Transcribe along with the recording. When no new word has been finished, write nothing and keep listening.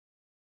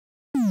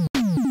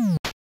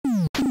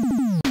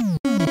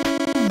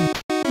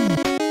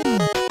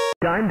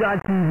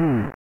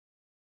Time.tv.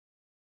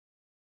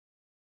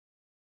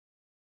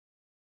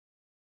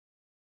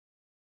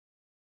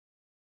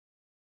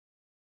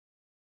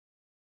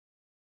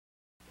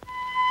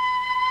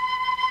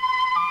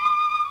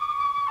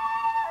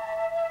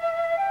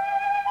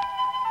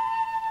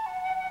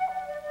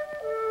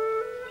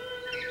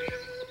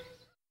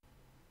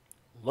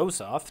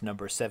 Losoth,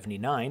 number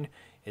 79,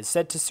 is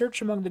said to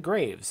search among the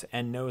graves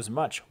and knows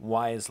much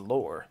wise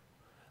lore.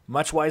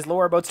 Much wise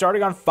lore about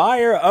starting on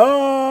fire.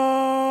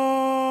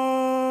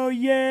 Oh,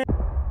 yeah!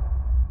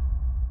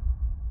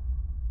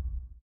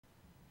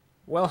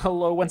 Well,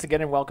 hello once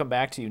again and welcome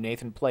back to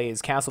Nathan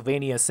Plays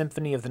Castlevania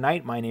Symphony of the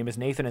Night. My name is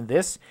Nathan and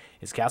this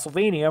is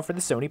Castlevania for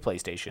the Sony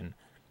PlayStation.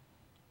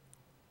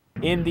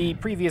 In the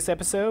previous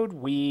episode,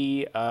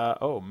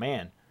 oh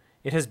man,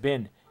 it has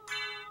been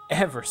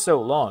ever so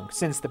long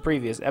since the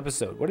previous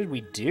episode. What did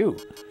we do?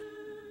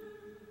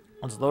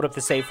 Let's load up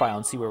the save file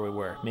and see where we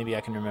were. Maybe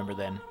I can remember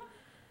then.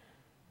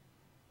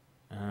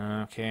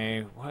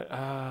 Okay, what,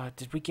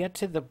 did we get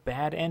to the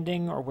bad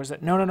ending, or was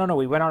it? No,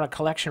 we went on a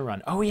collection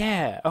run. Oh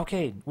yeah,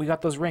 okay, we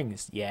got those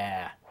rings,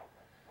 yeah.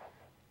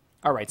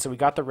 Alright, so we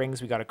got the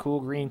rings, we got a cool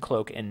green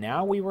cloak, and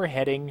now we were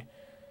heading,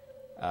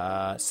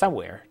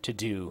 somewhere to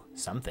do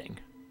something.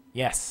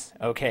 Yes,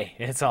 okay,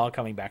 it's all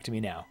coming back to me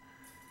now.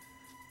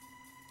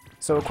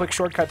 So a quick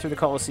shortcut through the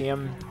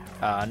Colosseum.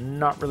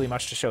 Not really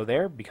much to show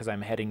there, because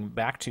I'm heading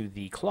back to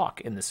the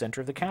clock in the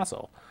center of the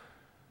castle.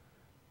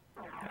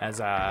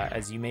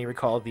 As you may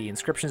recall, the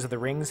inscriptions of the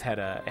rings had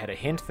a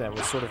hint that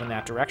was sort of in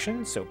that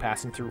direction, so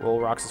passing through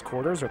Olrox's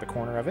quarters, or the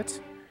corner of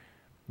it,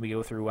 we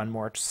go through one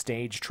more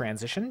stage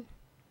transition.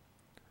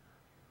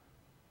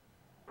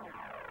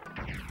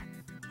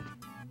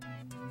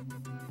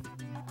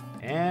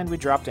 And we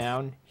drop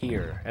down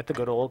here, at the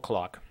good old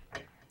clock.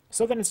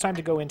 So then it's time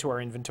to go into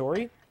our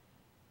inventory.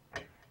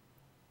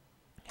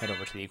 Head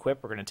over to the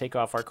equip. We're going to take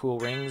off our cool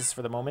rings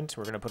for the moment.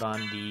 We're going to put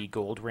on the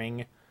gold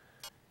ring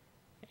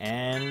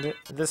and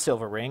the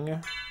silver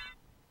ring.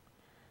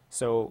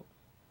 So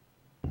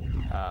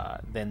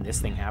then this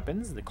thing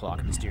happens. The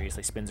clock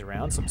mysteriously spins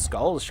around. Some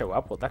skulls show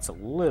up. Well, that's a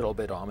little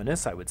bit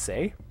ominous, I would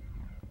say.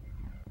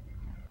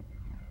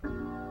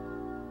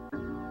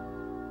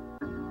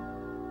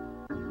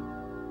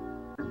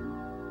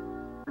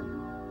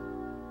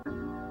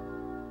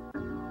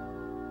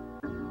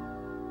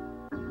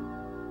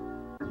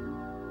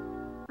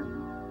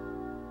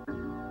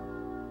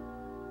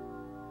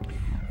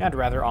 And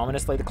rather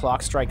ominously, the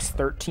clock strikes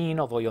 13,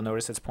 although you'll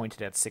notice it's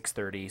pointed at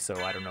 6:30, so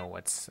I don't know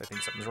I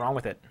think something's wrong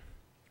with it.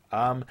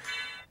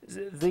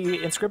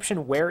 The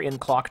inscription "Where in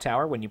Clock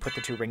Tower," when you put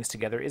the two rings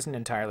together, isn't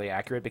entirely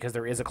accurate, because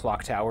there is a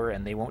clock tower,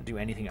 and they won't do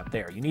anything up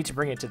there. You need to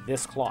bring it to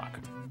this clock.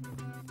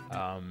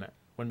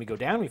 When we go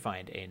down, we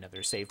find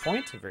another save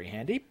point, very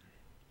handy.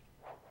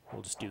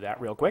 We'll just do that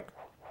real quick.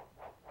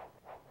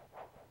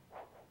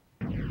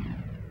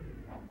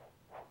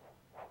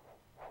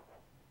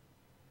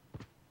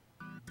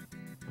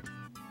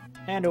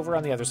 And over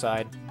on the other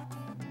side,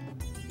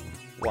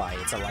 why,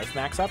 it's a life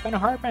max up and a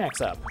heart max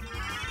up.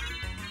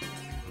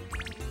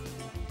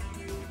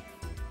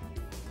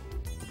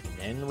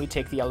 Then we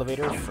take the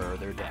elevator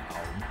further down.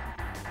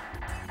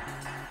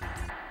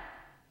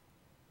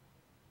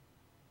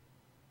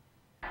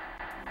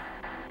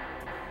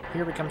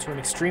 Here we come to an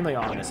extremely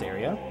ominous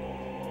area.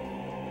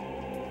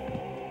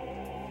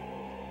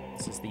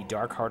 This is the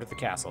dark heart of the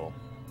castle.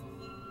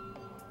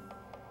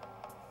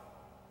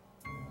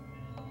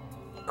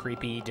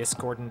 Creepy,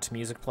 discordant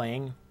music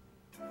playing.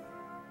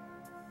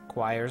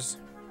 Choirs.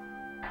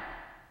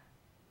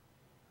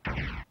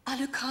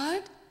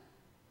 Alucard?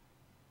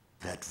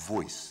 That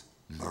voice,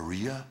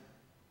 Maria?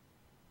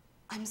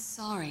 I'm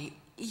sorry.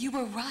 You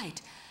were right.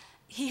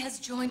 He has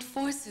joined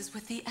forces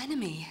with the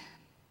enemy.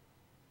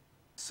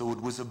 So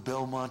it was a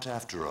Belmont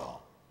after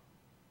all.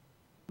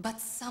 But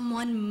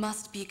someone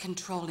must be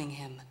controlling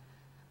him.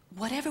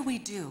 Whatever we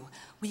do,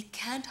 we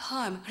can't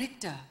harm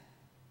Richter.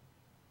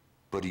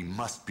 But he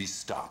must be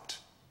stopped.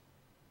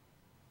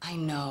 I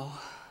know.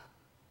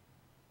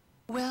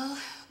 Well,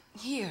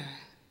 here.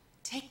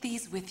 Take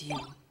these with you.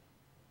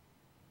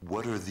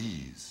 What are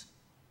these?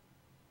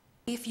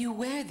 If you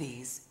wear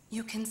these,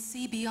 you can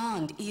see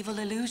beyond evil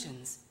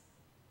illusions.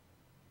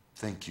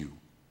 Thank you.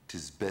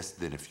 'Tis best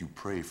then if you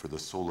pray for the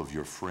soul of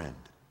your friend.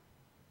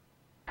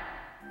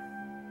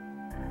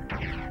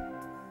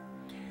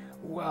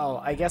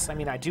 Well, I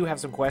do have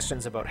some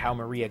questions about how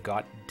Maria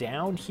got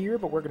down here,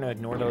 but we're going to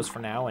ignore those for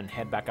now and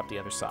head back up the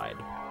other side.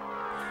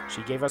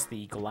 She gave us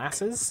the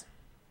glasses.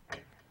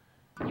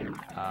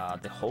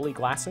 The holy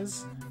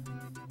glasses.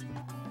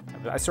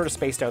 I sort of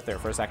spaced out there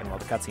for a second while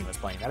the cutscene was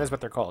playing. That is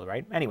what they're called,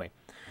 right? Anyway,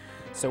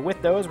 so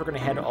with those, we're going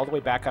to head all the way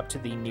back up to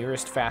the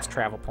nearest fast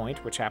travel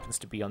point, which happens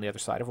to be on the other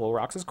side of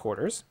Olrox's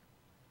quarters.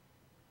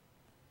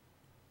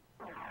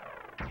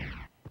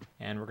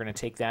 And we're going to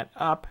take that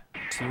up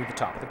to the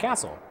top of the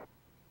castle.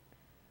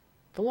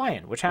 The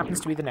lion, which happens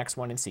to be the next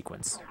one in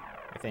sequence,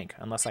 I think,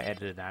 unless I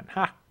edited that.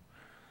 Ha!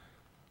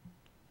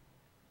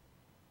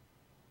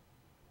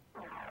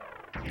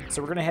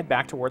 So we're going to head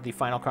back toward the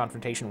final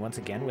confrontation once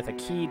again with a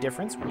key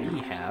difference. We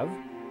have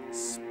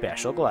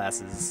special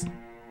glasses.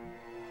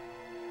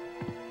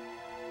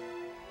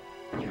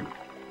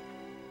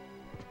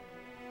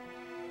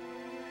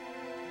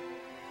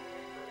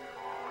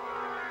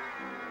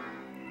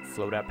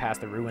 Float up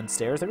past the ruined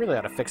stairs. They really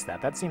ought to fix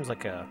that. That seems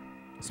like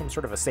some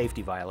sort of a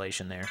safety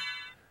violation there.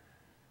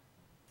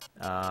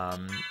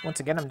 Once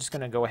again, I'm just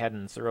going to go ahead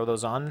and throw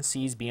those on.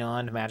 Seas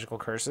beyond magical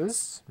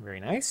curses. Very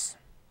nice.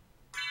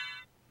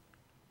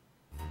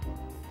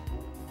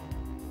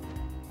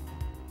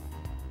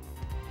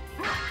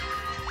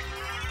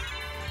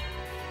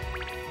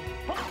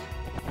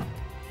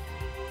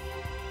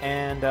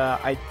 And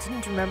I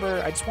didn't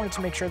remember. I just wanted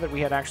to make sure that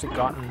we had actually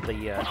gotten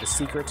the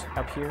secret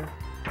up here.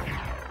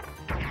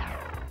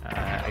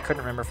 I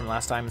couldn't remember from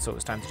last time, so it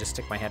was time to just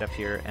stick my head up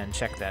here and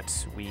check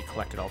that we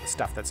collected all the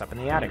stuff that's up in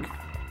the attic.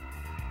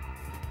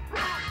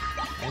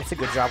 And it's a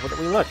good job that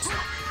we looked.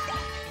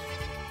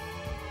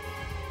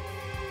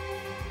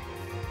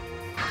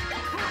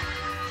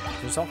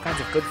 There's all kinds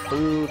of good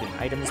food and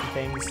items and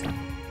things.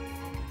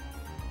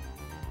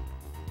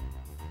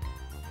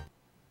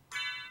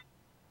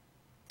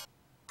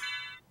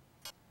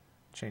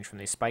 Change from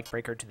the Spike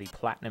Breaker to the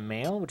Platinum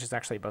Mail, which is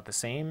actually about the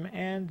same,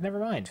 and never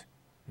mind.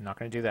 I'm not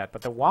going to do that,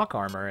 but the Walk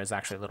Armor is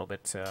actually a little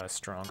bit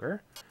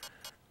stronger.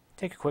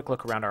 Take a quick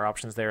look around our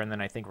options there, and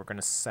then I think we're going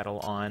to settle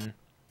on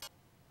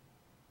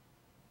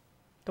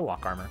the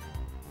Walk Armor.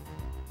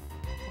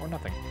 Or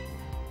nothing.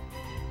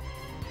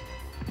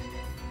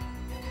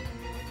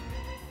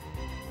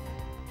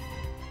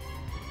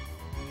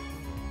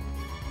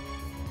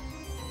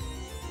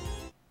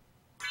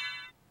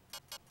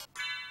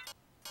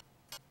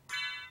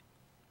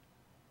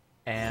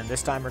 And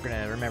this time we're going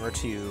to remember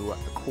to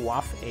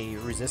quaff a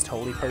Resist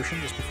Holy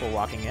Potion just before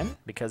walking in,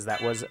 because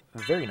that was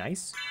very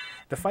nice.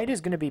 The fight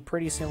is going to be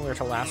pretty similar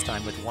to last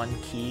time with one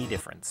key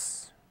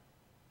difference.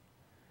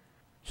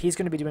 He's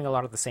going to be doing a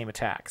lot of the same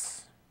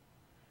attacks.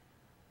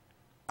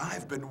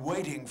 I've been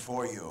waiting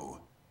for you.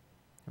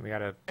 We got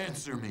to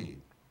Answer me.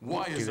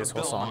 Why do is this a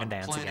whole song and Belmont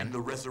dance planning again.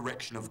 the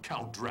resurrection of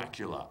Count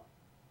Dracula?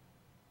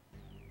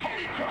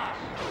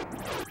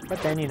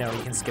 But then, you know,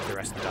 you can skip the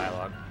rest of the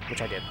dialogue,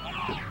 which I did.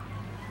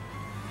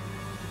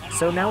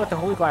 So now with the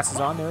holy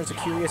glasses on, there is a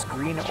curious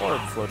green orb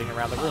floating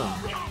around the room.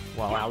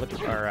 While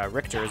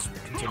Richter is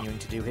continuing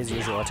to do his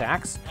usual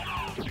attacks,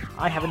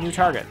 I have a new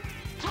target.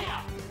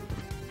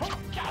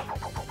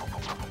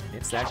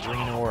 It's that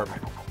green orb.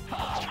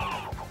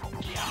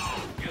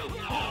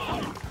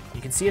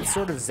 You can see it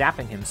sort of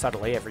zapping him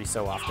subtly every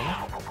so often.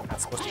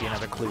 That's supposed to be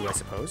another clue, I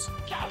suppose.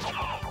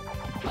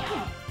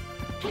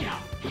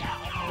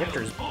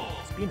 Richter's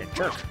being a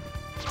jerk.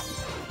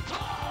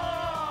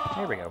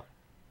 There we go.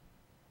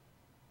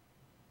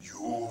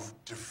 You've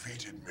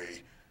defeated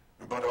me,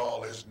 but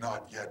all is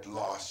not yet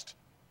lost.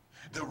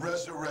 The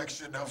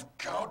resurrection of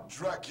Count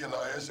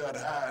Dracula is at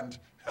hand.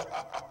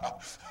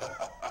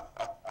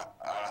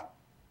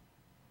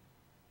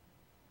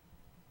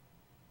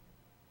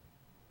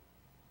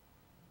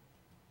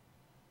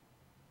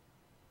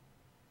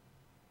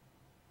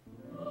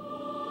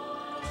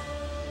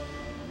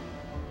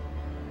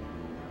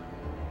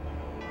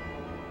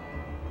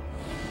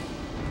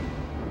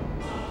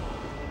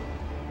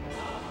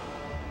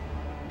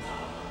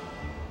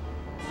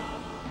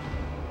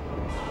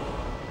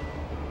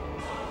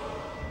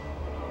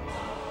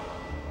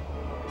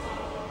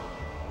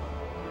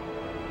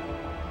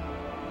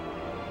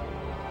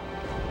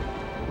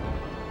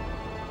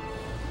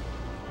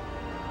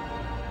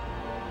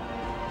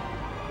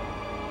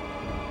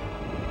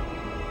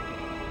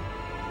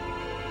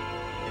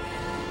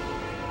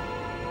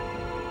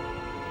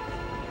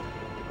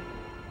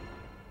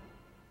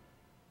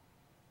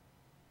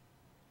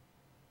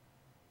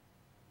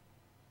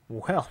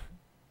 Well,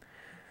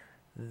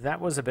 that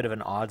was a bit of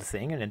an odd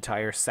thing, an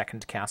entire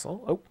second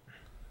castle. Oh.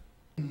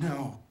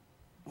 No.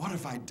 What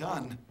have I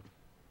done?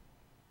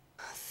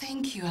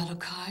 Thank you,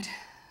 Alucard,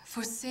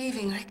 for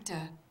saving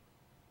Richter.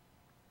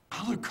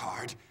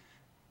 Alucard?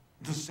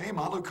 The same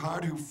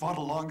Alucard who fought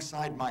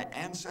alongside my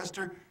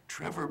ancestor,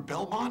 Trevor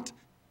Belmont?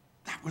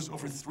 That was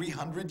over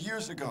 300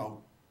 years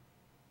ago.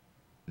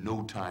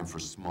 No time for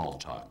small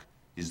talk.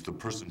 Is the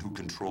person who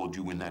controlled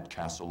you in that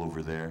castle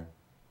over there?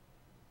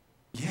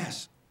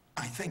 Yes,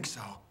 I think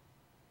so.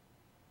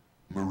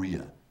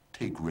 Maria,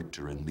 take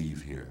Richter and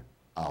leave here.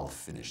 I'll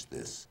finish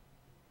this.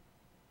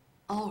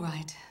 All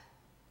right.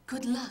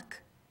 Good luck.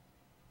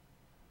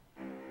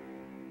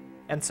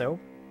 And so,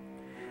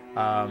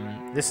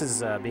 this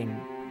is being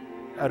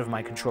out of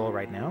my control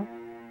right now.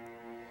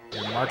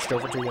 You're marched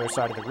over to the other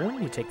side of the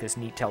room. You take this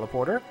neat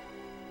teleporter.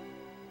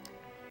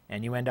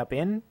 And you end up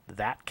in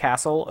that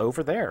castle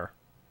over there.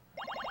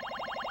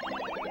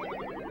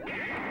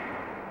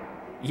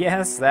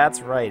 Yes,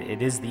 that's right.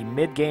 It is the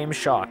mid-game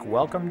shock.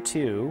 Welcome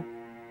to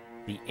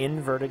the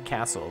Inverted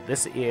Castle.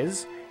 This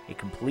is a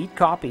complete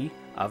copy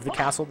of the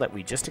castle that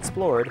we just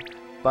explored,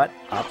 but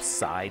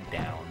upside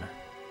down.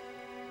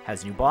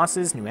 Has new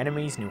bosses, new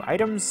enemies, new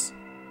items,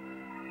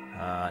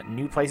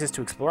 new places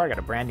to explore. I got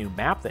a brand new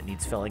map that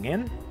needs filling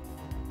in.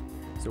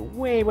 So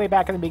way, way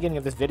back in the beginning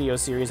of this video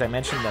series, I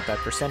mentioned that that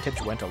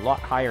percentage went a lot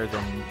higher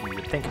than you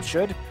would think it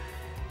should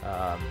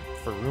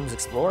for rooms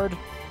explored.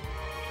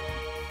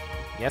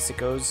 Yes, it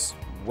goes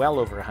well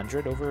over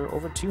 100,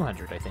 over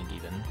 200, I think,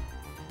 even.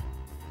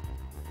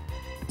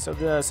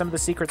 So some of the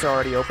secrets are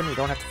already open. You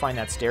don't have to find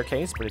that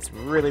staircase, but it's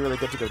really, really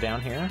good to go down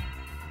here.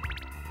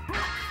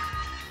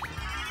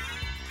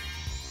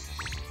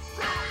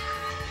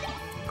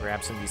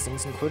 Grab some of these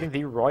things, including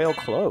the Royal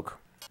Cloak,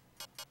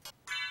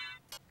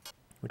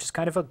 which is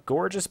kind of a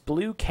gorgeous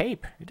blue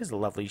cape. It is a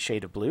lovely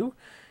shade of blue.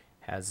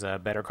 Has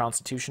better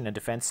constitution and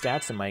defense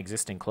stats than my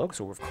existing cloak,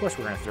 so of course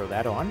we're going to throw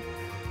that on.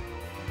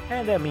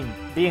 And I mean,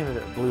 being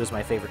that blue is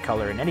my favorite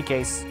color in any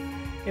case,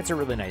 it's a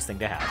really nice thing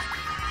to have.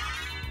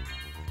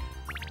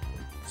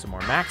 Some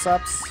more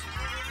max-ups.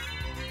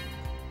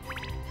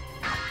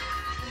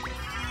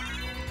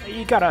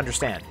 You gotta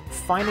understand,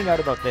 finding out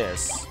about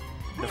this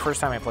the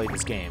first time I played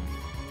this game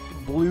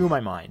blew my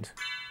mind.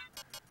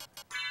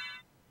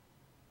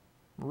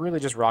 Really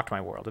just rocked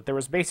my world. That there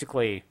was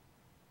basically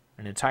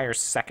an entire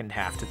second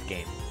half to the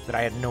game that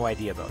I had no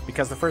idea about.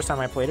 Because the first time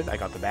I played it, I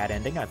got the bad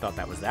ending. I thought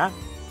that was that.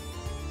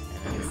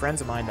 And then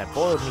friends of mine that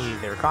borrowed me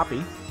their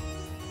copy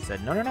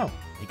said, no, no, no.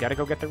 You gotta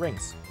go get the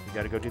rings. You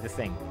gotta go do the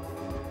thing.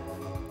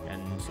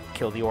 And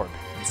kill the orb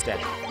instead.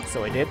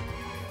 So I did.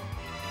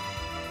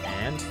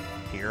 And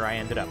here I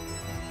ended up.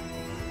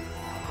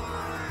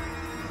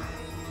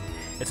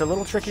 It's a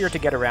little trickier to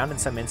get around in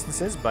some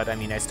instances, but I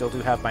mean, I still do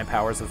have my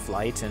powers of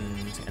flight and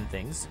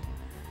things.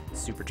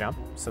 Super jump,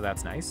 so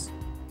that's nice.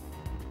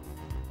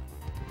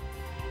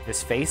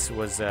 This face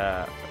was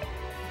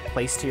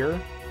placed here,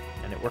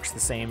 and it works the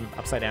same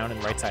upside down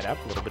and right side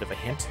up. A little bit of a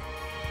hint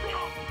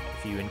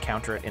if you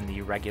encounter it in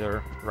the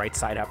regular right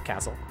side up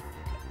castle.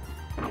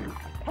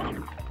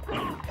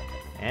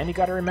 And you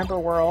gotta remember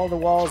where all the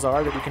walls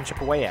are that you can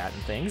chip away at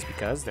and things,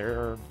 because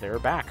they're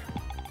back.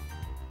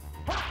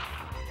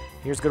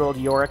 Here's good old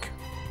Yorick.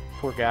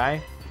 Poor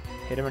guy.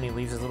 Hit him and he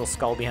leaves his little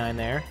skull behind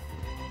there.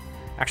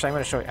 Actually, I'm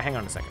going to show you. Hang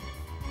on a second.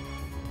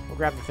 We'll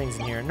grab the things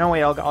in here. No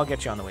way, I'll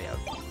get you on the way out.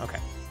 Okay.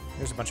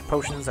 There's a bunch of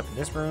potions up in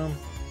this room.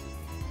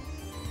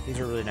 These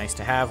are really nice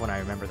to have when I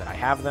remember that I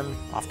have them.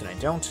 Often I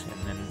don't,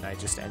 and then I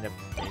just end up,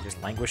 they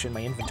just languish in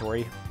my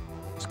inventory.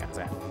 Just kind of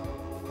sad.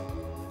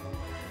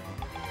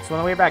 So on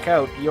the way back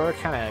out, Yorick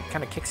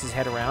kind of kicks his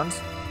head around.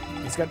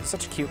 He's got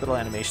such a cute little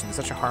animation,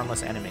 such a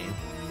harmless enemy.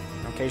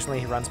 And occasionally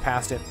he runs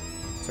past it,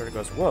 sort of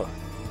goes, whoa,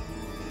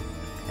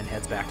 and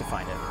heads back to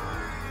find it.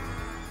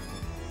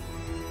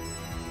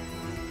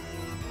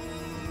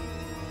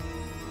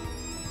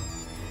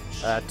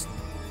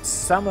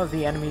 Some of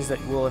the enemies that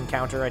we'll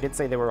encounter, I did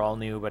say they were all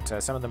new,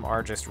 but some of them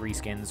are just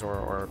reskins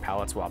or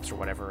palette swaps or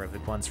whatever of the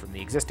ones from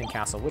the existing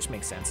castle, which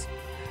makes sense.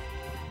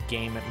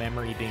 Game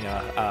memory being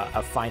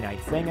a finite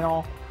thing and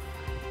all,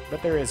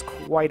 but there is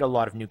quite a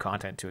lot of new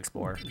content to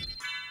explore.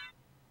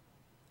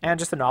 And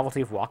just the novelty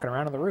of walking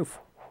around on the roof,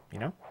 you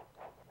know?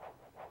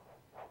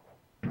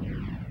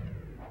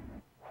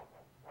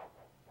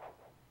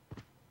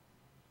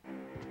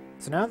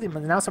 So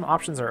now some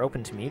options are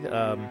open to me.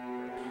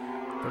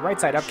 The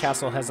right side up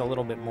castle has a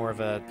little bit more of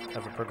a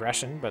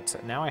progression, but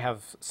now I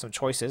have some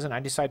choices, and I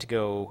decide to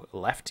go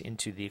left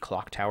into the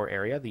clock tower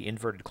area, the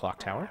inverted clock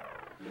tower.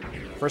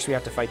 First we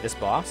have to fight this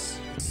boss.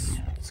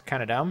 It's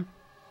kind of dumb.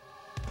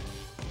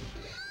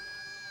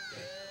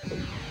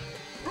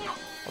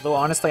 Although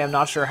honestly, I'm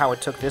not sure how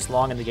it took this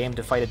long in the game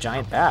to fight a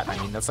giant bat. I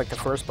mean, that's like the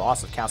first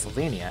boss of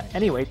Castlevania.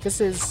 Anyway,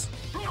 this is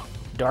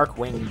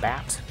Darkwing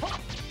Bat.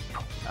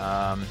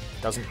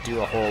 Doesn't do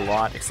a whole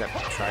lot except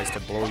tries to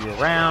blow you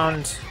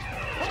around.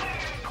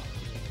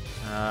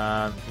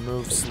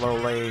 Move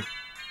slowly.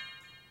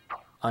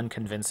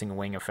 Unconvincing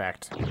wing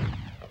effect.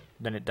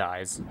 Then it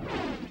dies.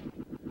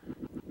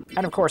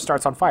 And of course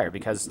starts on fire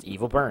because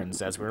evil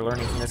burns, as we're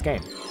learning from this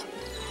game.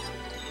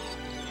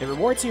 It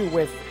rewards you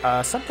with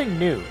something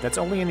new that's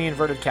only in the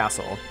inverted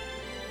castle.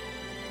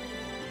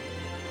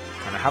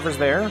 Kind of hovers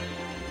there.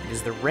 It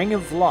is the Ring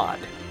of Vlad.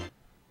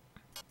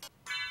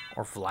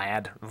 Or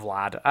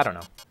Vlad, I don't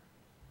know.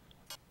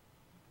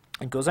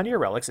 It goes under your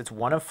relics. It's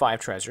one of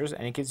 5 treasures,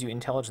 and it gives you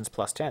intelligence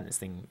plus 10. This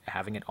thing,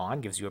 having it on,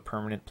 gives you a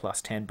permanent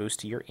plus 10 boost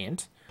to your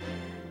int.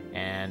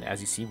 And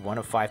as you see, 1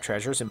 of 5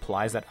 treasures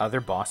implies that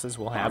other bosses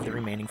will have the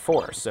remaining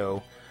 4.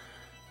 So,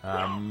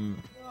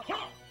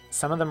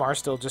 some of them are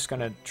still just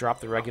going to drop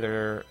the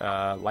regular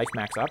life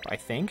max up, I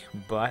think,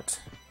 but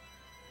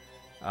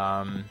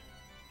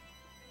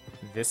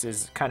this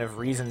is kind of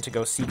reason to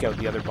go seek out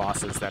the other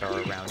bosses that are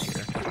around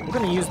here. We're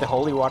going to use the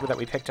holy water that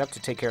we picked up to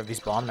take care of these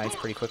bomb knights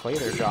pretty quickly.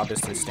 Their job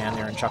is to stand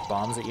there and chuck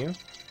bombs at you,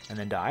 and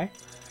then die.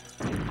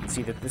 You can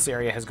see that this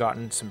area has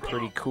gotten some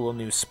pretty cool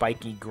new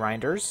spiky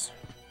grinders.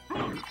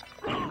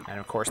 And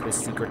of course this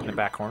secret in the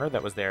back corner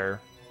that was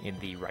there in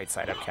the right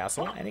side up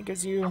castle, and it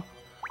gives you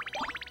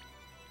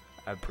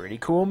a pretty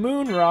cool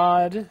moon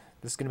rod.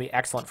 This is going to be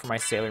excellent for my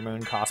Sailor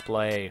Moon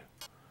cosplay.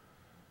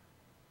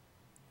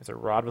 It's a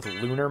rod with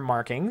lunar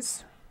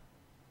markings.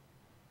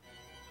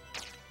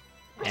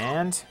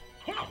 And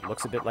it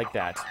looks a bit like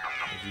that.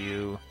 If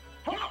you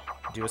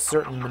do a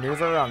certain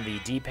maneuver on the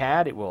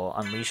D-pad, it will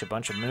unleash a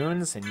bunch of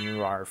moons, and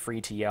you are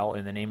free to yell,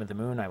 "In the name of the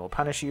moon, I will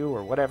punish you,"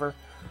 or whatever.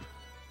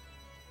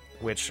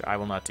 Which I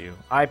will not do.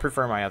 I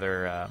prefer my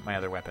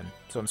other weapon,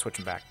 so I'm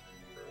switching back.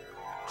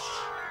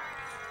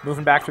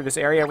 Moving back through this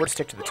area, we're going to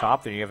stick to the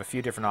top. There you have a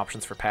few different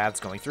options for paths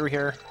going through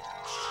here.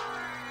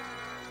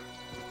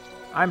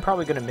 I'm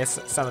probably going to miss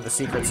some of the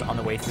secrets on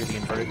the way through the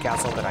inverted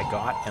castle that I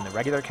got in the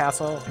regular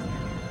castle.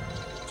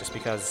 Just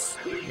because,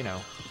 you know,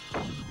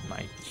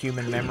 my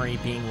human memory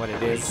being what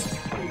it is.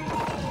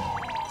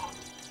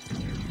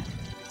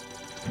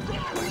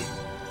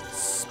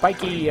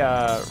 Spiky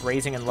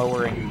raising and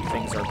lowering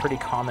things are a pretty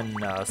common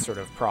sort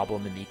of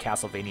problem in the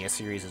Castlevania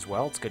series as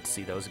well. It's good to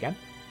see those again.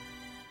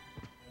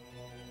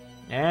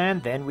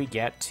 And then we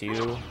get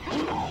to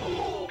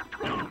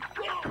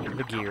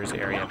the gears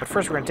area. But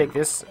first we're going to take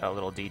this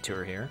little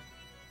detour here.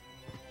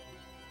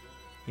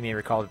 You may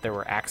recall that there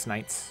were axe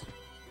knights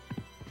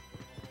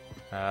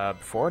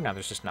before. Now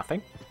there's just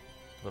nothing.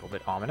 A little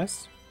bit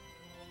ominous.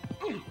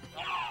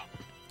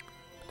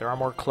 There are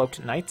more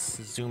cloaked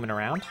knights zooming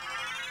around,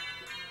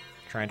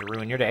 trying to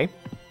ruin your day.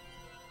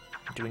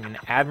 Doing an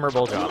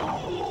admirable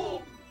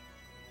job.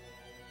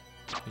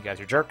 You guys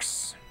are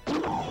jerks.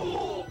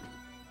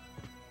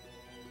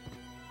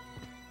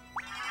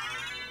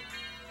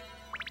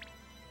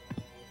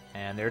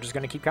 And they're just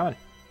going to keep coming.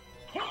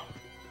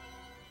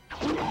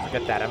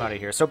 Forget that, I'm out of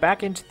here. So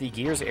back into the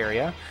gears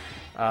area.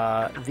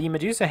 The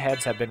Medusa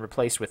heads have been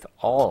replaced with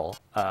all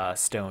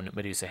stone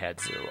Medusa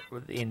heads.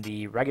 In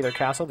the regular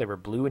castle, they were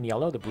blue and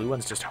yellow. The blue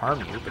ones just harm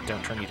you, but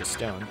don't turn you to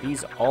stone.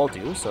 These all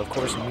do. So, of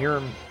course, the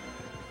Mirror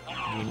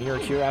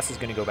Cuirass is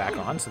going to go back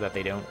on so that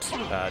they don't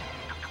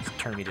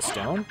turn me to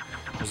stone.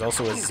 There's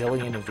also a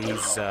zillion of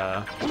these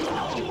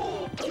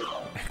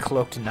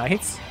cloaked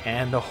knights,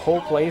 and the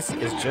whole place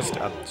is just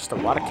a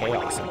lot of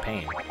chaos and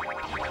pain.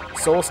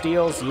 Soul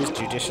Steels, used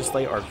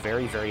judiciously, are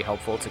very, very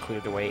helpful to clear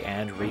the way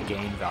and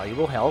regain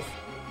valuable health.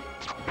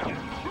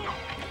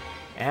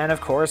 And,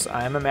 of course,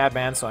 I'm a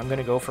madman, so I'm going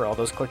to go for all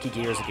those clicky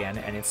gears again,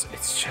 and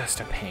it's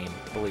just a pain,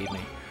 believe me.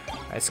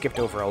 I skipped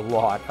over a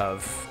lot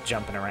of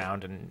jumping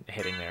around and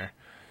hitting there.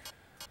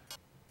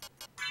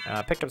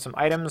 Picked up some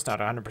items, not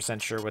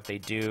 100% sure what they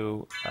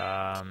do.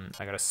 I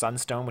got a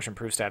Sunstone, which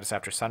improves status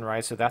after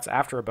sunrise, so that's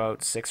after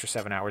about 6 or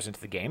 7 hours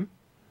into the game.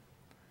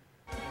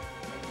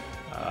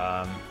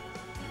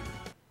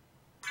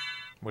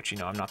 Which, you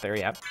know, I'm not there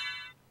yet.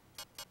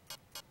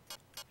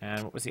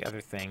 And what was the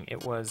other thing?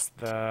 It was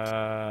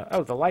the...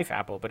 Oh, the Life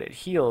Apple, but it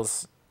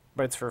heals,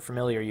 but it's for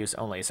familiar use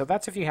only. So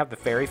that's if you have the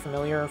Fairy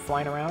Familiar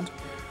flying around.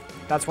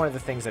 That's one of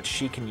the things that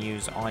she can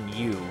use on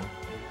you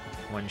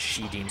when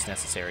she deems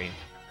necessary.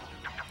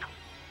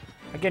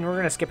 Again, we're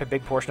going to skip a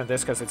big portion of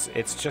this because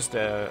it's just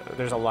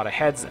there's a lot of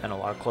heads and a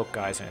lot of cloak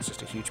guys, and it's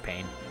just a huge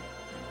pain.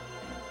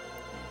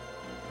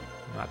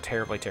 Not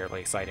terribly, terribly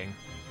exciting.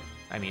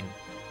 I mean,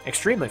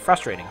 extremely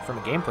frustrating from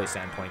a gameplay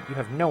standpoint. You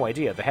have no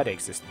idea the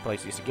headaches this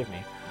place used to give me.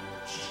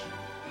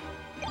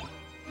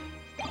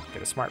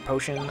 Get a Smart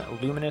Potion,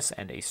 Luminous,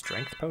 and a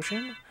Strength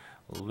Potion.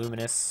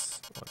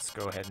 Luminous, let's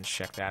go ahead and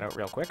check that out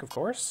real quick, of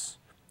course.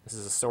 This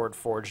is a sword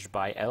forged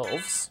by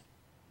elves.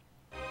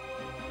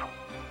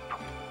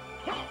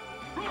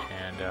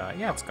 And,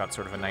 yeah, it's got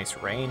sort of a nice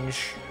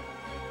range.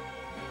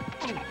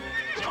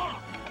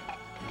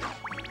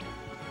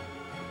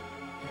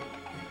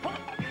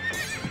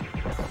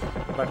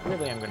 But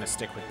really I'm going to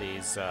stick with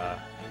these,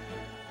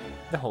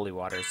 the Holy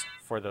Waters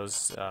for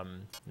those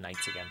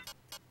knights again.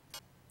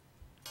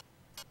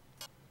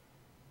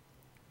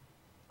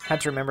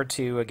 Had to remember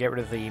to get rid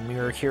of the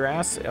Mirror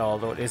Cuirass,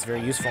 although it is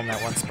very useful in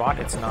that one spot.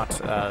 It's not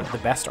the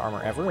best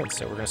armor ever, and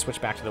so we're going to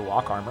switch back to the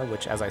walk armor,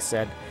 which, as I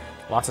said,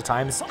 lots of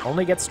times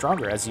only gets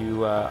stronger as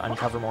you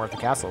uncover more of the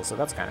castle, so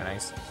that's kind of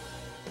nice.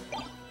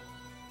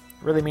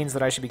 Really means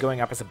that I should be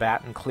going up as a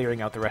bat and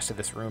clearing out the rest of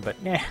this room,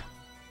 but meh.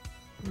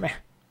 Meh.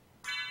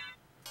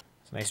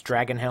 It's a nice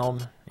dragon helm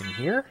in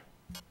here.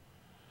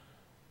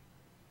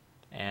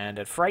 And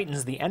it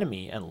frightens the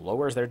enemy and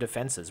lowers their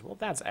defenses. Well,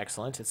 that's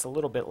excellent. It's a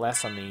little bit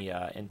less on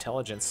the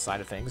intelligence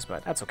side of things,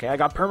 but that's okay. I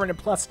got permanent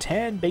plus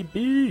 10,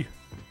 baby!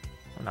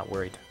 I'm not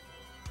worried.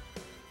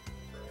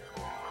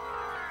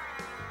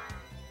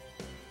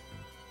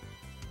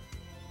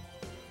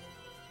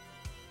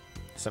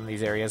 Some of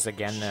these areas,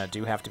 again,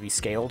 do have to be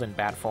scaled in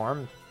bat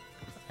form.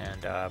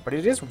 And but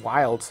it is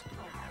wild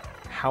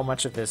how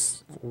much of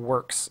this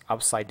works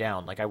upside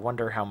down. Like, I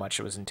wonder how much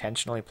it was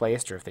intentionally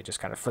placed, or if they just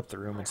kind of flipped the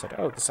room and said,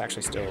 oh, this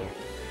actually still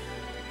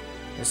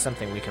is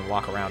something we can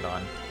walk around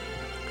on.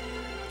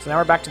 So now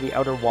we're back to the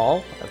outer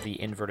wall of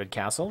the inverted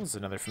castle. This is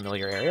another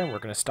familiar area. We're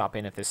going to stop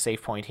in at this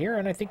save point here,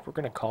 and I think we're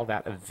going to call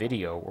that a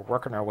video. We're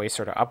working our way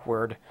sort of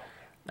upward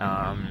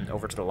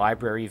over to the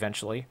library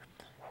eventually.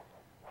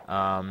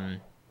 So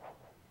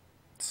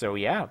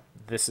yeah,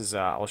 this is,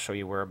 I'll show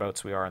you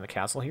whereabouts we are in the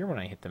castle here when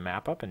I hit the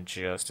map up in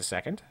just a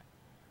second.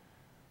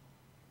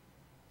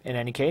 In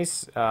any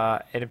case,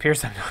 it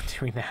appears I'm not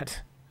doing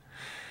that.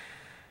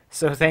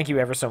 So thank you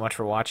ever so much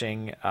for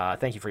watching.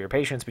 Thank you for your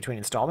patience between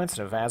installments,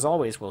 and as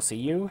always, we'll see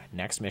you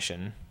next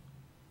mission.